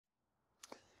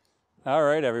All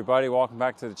right, everybody, welcome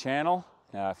back to the channel.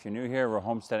 If you're new here, we're a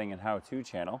homesteading and how-to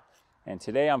channel. And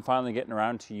today I'm finally getting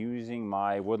around to using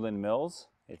my Woodland Mills.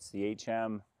 It's the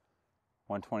HM122,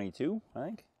 I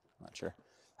think. I'm not sure.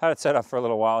 Had it set up for a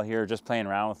little while here, just playing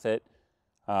around with it.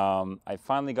 I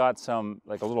finally got a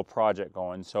little project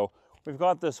going. So we've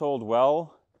got this old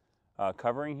well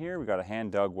covering here. We got a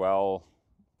hand-dug well.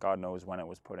 God knows when it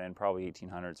was put in, probably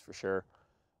 1800s for sure.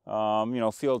 You know,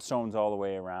 field stones all the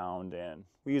way around, and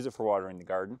we use it for watering the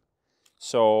garden.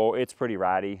 So it's pretty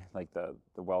ratty, like the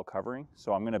well covering.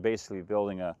 So I'm going to basically be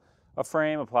building a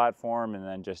frame, a platform, and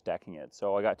then just decking it.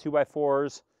 So I got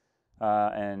 2x4s,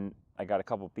 and I got a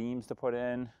couple beams to put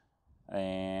in,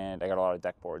 and I got a lot of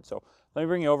deck boards. So let me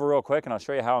bring you over real quick, and I'll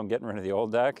show you how I'm getting rid of the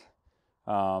old deck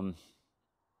with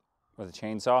a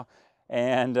chainsaw.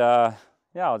 And yeah,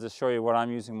 I'll just show you what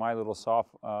I'm using my little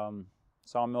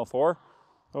sawmill for.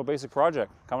 Little basic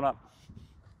project coming up.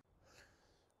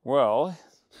 Well,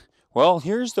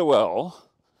 here's the well.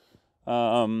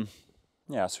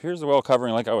 Yeah, so here's the well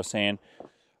covering, like I was saying.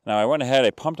 Now I went ahead, I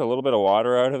pumped a little bit of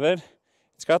water out of it.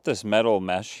 It's got this metal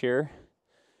mesh here,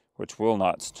 which will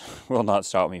not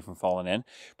stop me from falling in.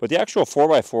 But the actual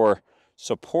 4x4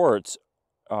 supports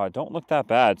don't look that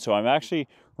bad. So I'm actually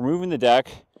removing the deck.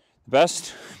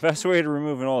 The best way to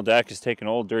remove an old deck is take an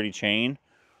old dirty chain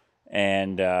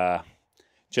and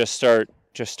just start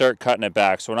cutting it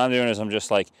back. So what I'm doing is I'm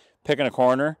just like picking a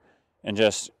corner and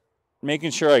just making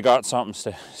sure I got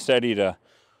something steady to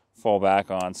fall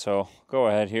back on. So go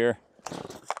ahead here.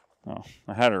 Oh,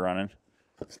 I had her running.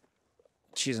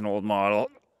 She's an old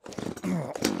model.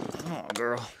 Oh,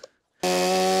 girl.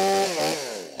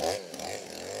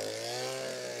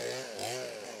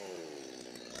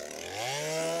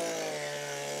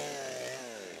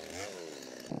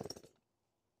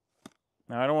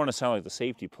 Now, I don't want to sound like the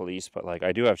safety police, but like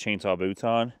I do have chainsaw boots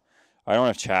on. I don't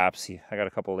have chaps. I got a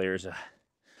couple layers of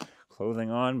clothing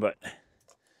on, but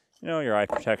you know, your eye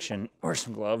protection or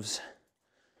some gloves.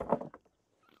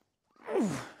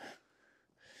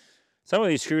 Some of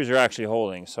these screws are actually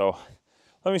holding, so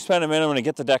let me spend a minute. I'm going to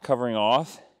get the deck covering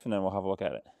off, and then we'll have a look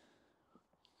at it.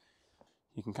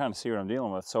 You can kind of see what I'm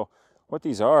dealing with. So what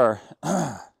these are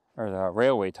the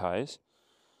railway ties.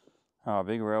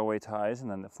 Big railway ties, and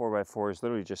then the 4x4s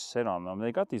literally just sit on them.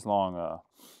 They got these long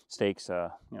stakes, you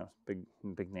know,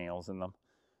 big nails in them,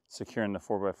 securing the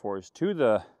 4x4s to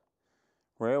the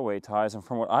railway ties. And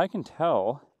from what I can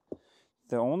tell,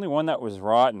 the only one that was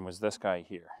rotten was this guy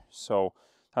here. So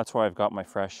that's why I've got my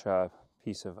fresh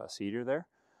piece of cedar there.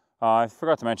 I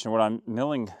forgot to mention what I'm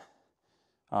milling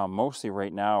mostly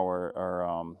right now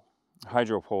are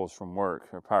hydro poles from work,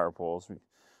 or power poles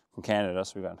from Canada.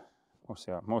 So we got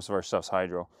most of our stuff's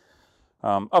hydro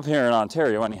up here in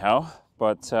Ontario anyhow.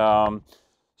 But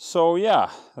so yeah,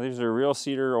 these are real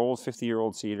cedar, old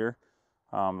 50-year-old cedar.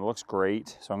 It looks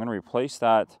great. So I'm going to replace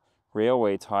that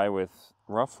railway tie with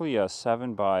roughly a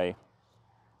 6x7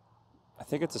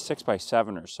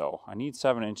 or so. I need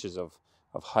 7 inches of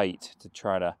height to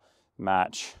try to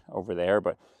match over there,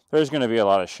 but there's going to be a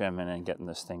lot of shimming and getting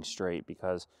this thing straight,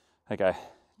 because like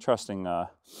trusting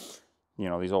you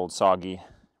know, these old soggy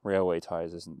railway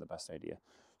ties isn't the best idea.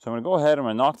 So I'm going to go ahead, I'm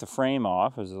going to knock the frame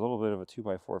off. There's a little bit of a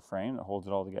 2x4 frame that holds it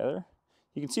all together.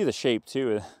 You can see the shape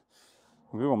too.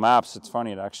 On Google Maps, it's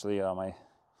funny, it actually, my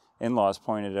in-laws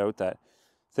pointed out that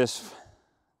this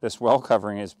well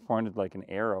covering is pointed like an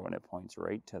arrow, and it points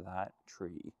right to that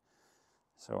tree.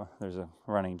 So there's a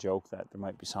running joke that there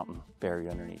might be something buried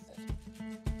underneath it.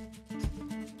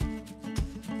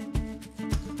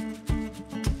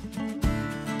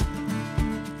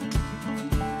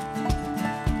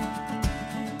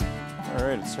 All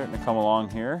right, it's starting to come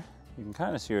along here. You can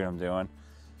kind of see what I'm doing.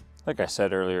 Like I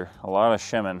said earlier, a lot of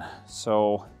shimming.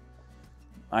 So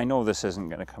I know this isn't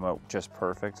going to come out just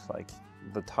perfect. Like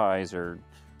the ties are,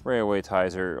 railway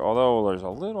ties are, although there's a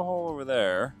little hole over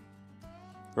there,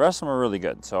 the rest of them are really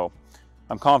good. So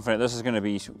I'm confident this is going to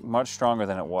be much stronger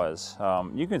than it was.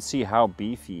 You can see how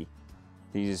beefy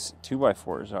these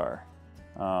 2x4s are.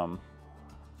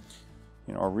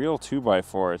 You know, a real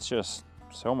 2x4, it's just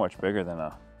so much bigger than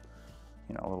a,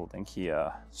 you know, a little dinky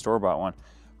store-bought one.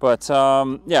 But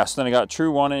yeah, so then I got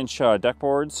true 1-inch deck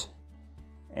boards,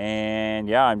 and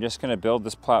yeah, I'm just gonna build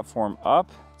this platform up.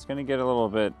 It's gonna get a little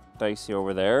bit dicey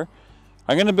over there.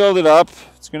 I'm gonna build it up.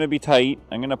 It's gonna be tight.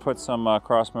 I'm gonna put some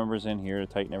cross members in here to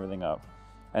tighten everything up.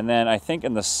 And then I think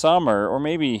in the summer, or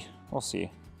maybe, we'll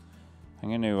see, I'm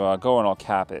gonna go and I'll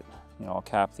cap it. You know,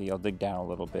 I'll dig down a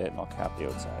little bit and I'll cap the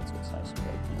outside so it's nice and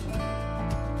big.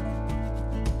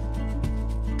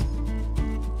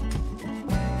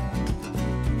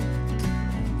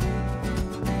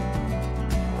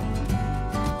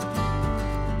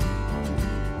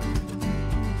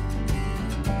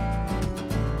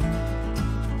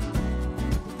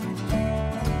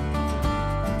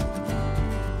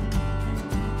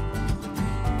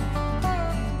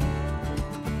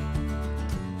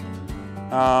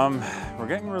 We're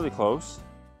getting really close.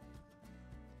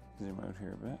 Zoom out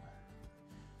here a bit.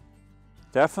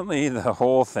 Definitely the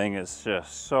whole thing is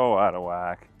just so out of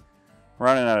whack.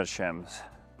 Running out of shims,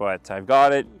 but I've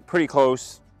got it pretty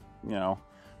close, you know,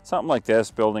 something like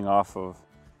this, building off of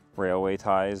railway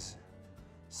ties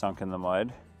sunk in the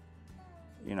mud.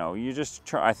 You know, you just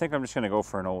try, I think I'm just gonna go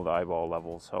for an old eyeball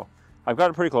level. So I've got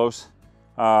it pretty close.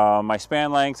 My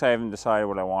span lengths, I haven't decided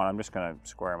what I want. I'm just gonna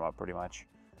square them up pretty much.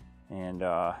 And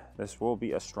this will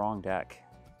be a strong deck.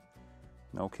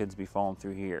 No kids be falling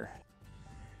through here.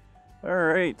 All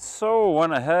right, so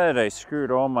went ahead, I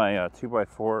screwed all my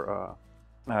 2x4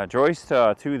 joist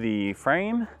to the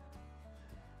frame.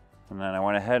 And then I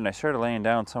went ahead and I started laying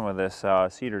down some of this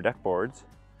cedar deck boards.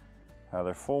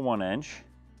 They're full 1 inch.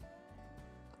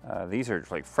 These are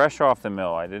like fresh off the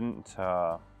mill. I didn't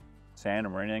sand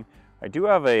them or anything. I do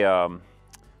have a,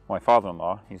 my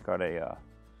father-in-law, he's got a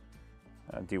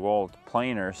DeWalt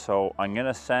planer, so I'm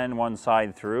gonna sand one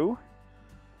side through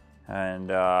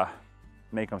and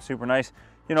make them super nice.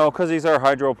 You know, because these are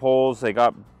hydro poles, they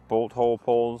got bolt hole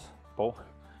poles,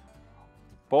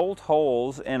 bolt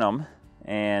holes in them,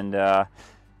 and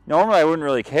normally I wouldn't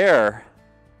really care.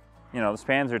 You know, the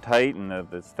spans are tight and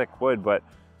it's thick wood, but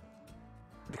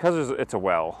because it's a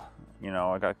well, you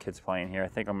know, I got kids playing here, I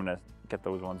think I'm gonna get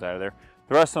those ones out of there.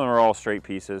 The rest of them are all straight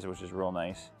pieces, which is real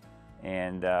nice.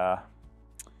 And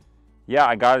yeah,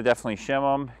 I gotta definitely shim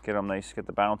them, get them nice, get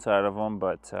the bounce out of them,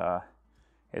 but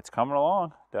it's coming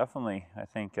along, definitely. I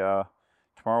think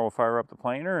tomorrow we'll fire up the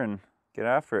planer and get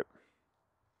after it.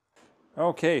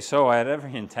 Okay, so I had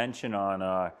every intention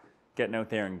on getting out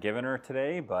there and giving her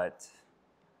today, but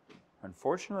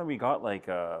unfortunately we got like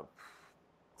 1.5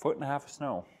 foot of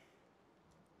snow.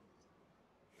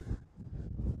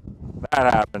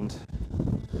 That happened.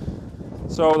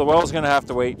 So the well's gonna have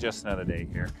to wait just another day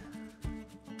here.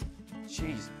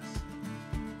 Jesus.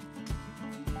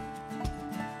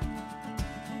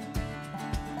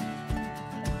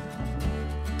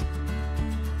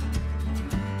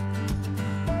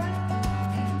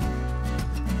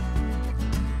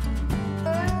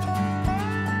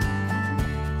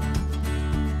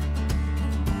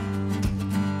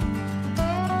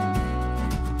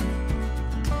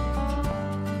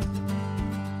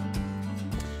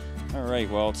 Alright,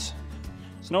 well, it's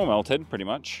snow melted pretty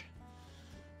much.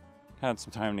 Had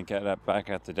some time to get up back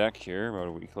at the deck here about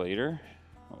a week later.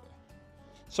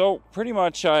 So pretty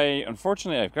much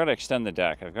unfortunately I've got to extend the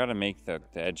deck. I've got to make the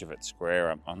edge of it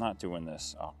square. I'm not doing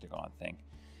this octagon thing.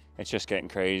 It's just getting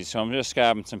crazy. So I'm just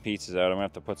scabbing some pieces out. I'm gonna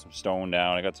have to put some stone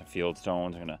down. I got some field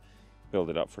stones. I'm gonna build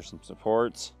it up for some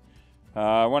supports.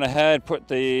 I went ahead, put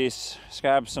these,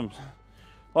 scab some,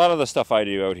 a lot of the stuff I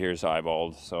do out here is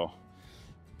eyeballed. So,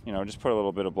 you know, just put a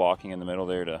little bit of blocking in the middle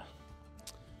there to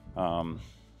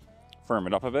firm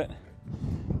it up a bit.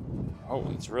 Oh,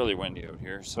 it's really windy out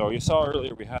here. So you saw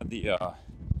earlier we had the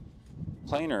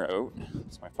planer out.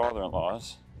 It's my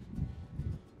father-in-law's.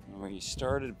 And we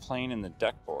started planing the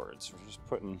deck boards. We're just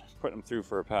putting them through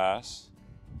for a pass.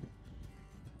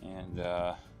 And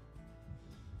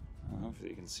hopefully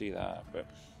you can see that, but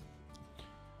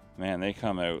man, they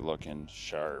come out looking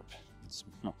sharp. It's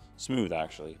smooth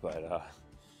actually, but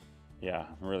yeah,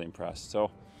 I'm really impressed.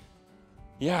 So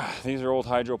yeah, these are old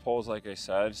hydro poles, like I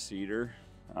said, cedar.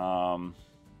 And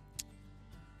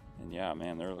yeah,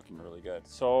 man, they're looking really good.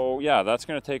 So yeah, that's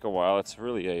gonna take a while. It's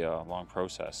really a long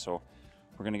process. So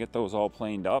we're gonna get those all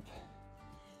planed up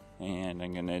and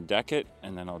I'm gonna deck it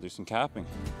and then I'll do some capping.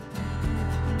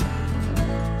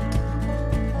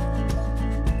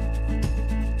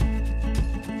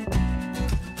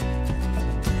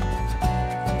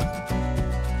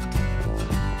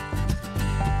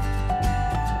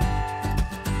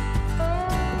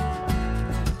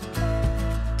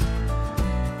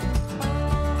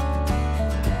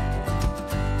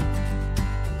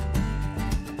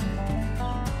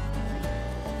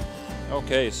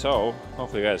 Okay, so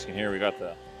hopefully you guys can hear we got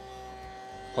the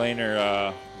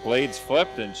planer blades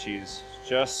flipped and she's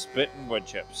just spitting wood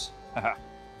chips.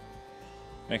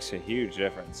 Makes a huge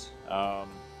difference.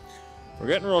 We're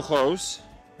getting real close.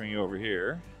 Bring you over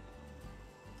here.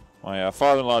 My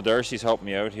father-in-law Darcy's helped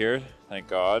me out here, thank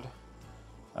God.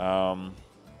 You know,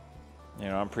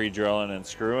 I'm pre-drilling and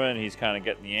screwing. He's kind of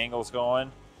getting the angles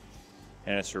going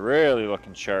and it's really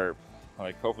looking sharp.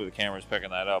 Like, hopefully the camera's picking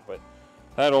that up, but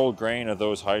that old grain of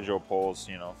those hydro poles,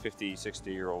 you know, 50,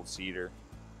 60-year-old cedar,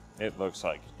 it looks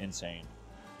like insane.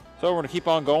 So we're gonna keep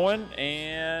on going,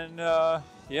 and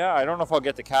yeah, I don't know if I'll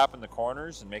get the cap in the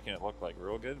corners and making it look like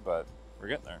real good, but we're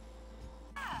getting there.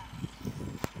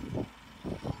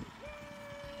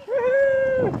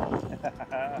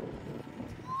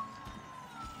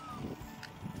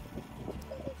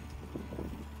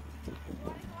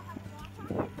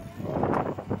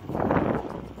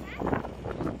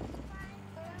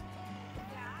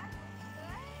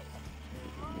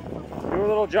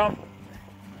 jump.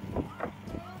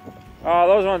 Oh,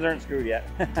 those ones aren't screwed yet.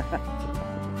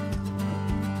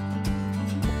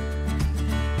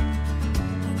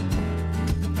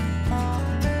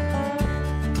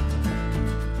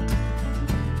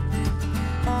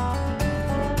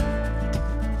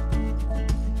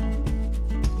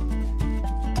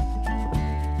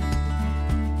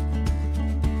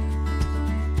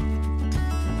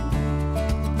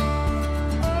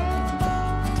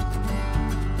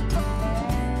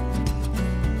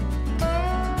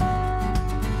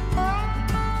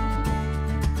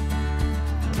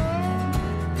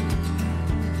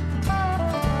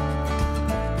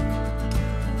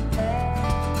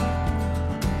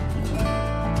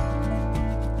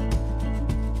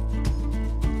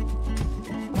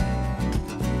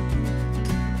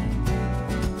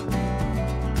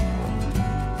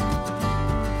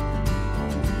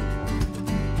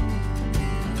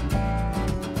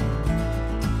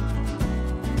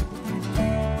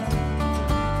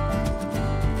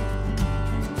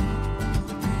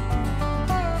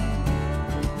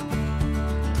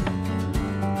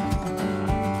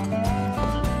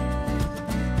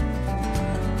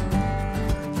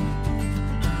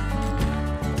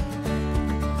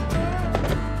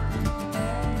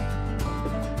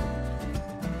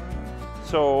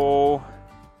 So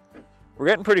we're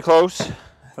getting pretty close.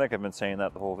 I think I've been saying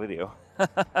that the whole video.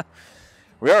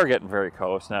 We are getting very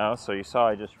close now. So you saw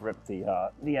I just ripped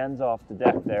the ends off the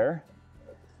deck there.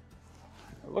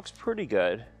 It looks pretty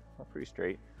good, pretty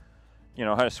straight. You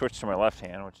know, I had to switch to my left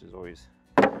hand, which is always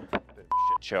a bit of a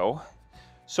shit show.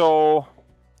 So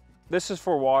this is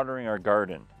for watering our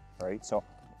garden, right? So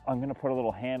I'm gonna put a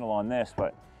little handle on this,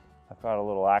 but I've got a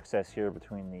little access here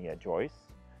between the joists,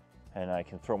 and I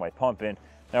can throw my pump in.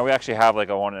 Now we actually have like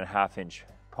a 1.5 inch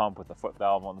pump with a foot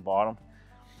valve on the bottom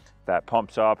that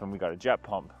pumps up, and we got a jet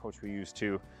pump which we use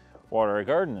to water our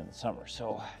garden in the summer.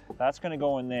 So that's going to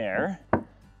go in there.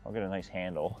 I'll get a nice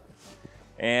handle,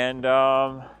 and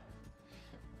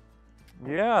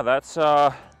yeah, that's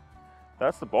the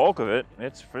bulk of it.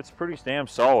 It's pretty damn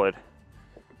solid.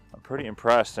 I'm pretty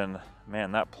impressed, and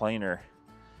man, that planer,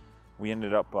 we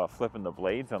ended up flipping the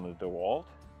blades on the DeWalt.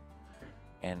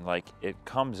 And like it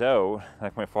comes out,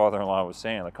 like my father-in-law was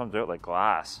saying, it comes out like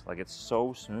glass. Like it's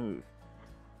so smooth.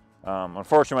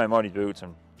 Unfortunately, my muddy boots,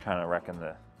 I'm kind of wrecking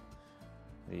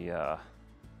the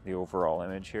overall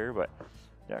image here, but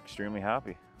yeah, extremely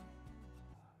happy.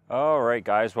 All right,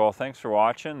 guys. Well, thanks for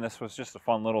watching. This was just a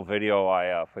fun little video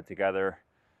I put together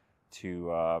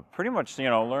to pretty much,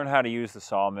 you know, learn how to use the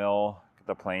sawmill, get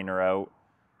the planer out,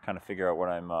 kind of figure out what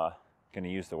I'm going to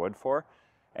use the wood for,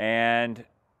 and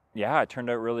yeah, it turned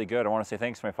out really good. I want to say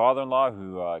thanks to my father-in-law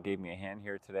who gave me a hand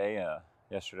here today,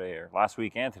 yesterday or last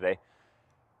week and today.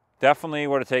 Definitely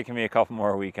would have taken me a couple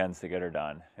more weekends to get her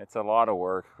done. It's a lot of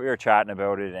work. We were chatting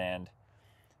about it, and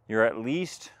you're at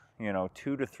least, you know,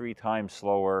 2 to 3 times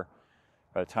slower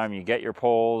by the time you get your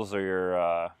poles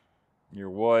or your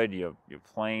wood. You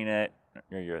plane it,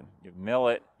 or you mill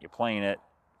it, you plane it,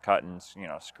 cutting, you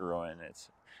know, screwing.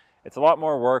 It's a lot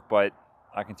more work, but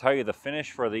I can tell you the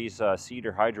finish for these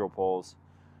Cedar Hydro Poles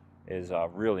is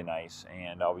really nice,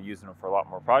 and I'll be using them for a lot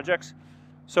more projects.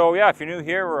 So yeah, if you're new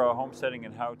here, we're a homesteading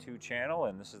and how-to channel,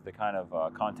 and this is the kind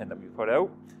of content that we put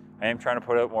out. I am trying to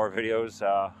put out more videos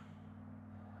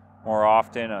more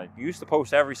often. I used to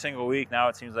post every single week. Now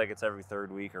it seems like it's every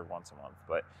 3rd week or once a month.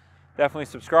 But definitely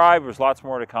subscribe. There's lots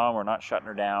more to come. We're not shutting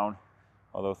her down,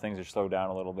 although things are slowed down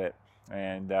a little bit.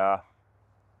 And yeah,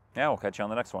 we'll catch you on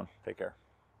the next one. Take care.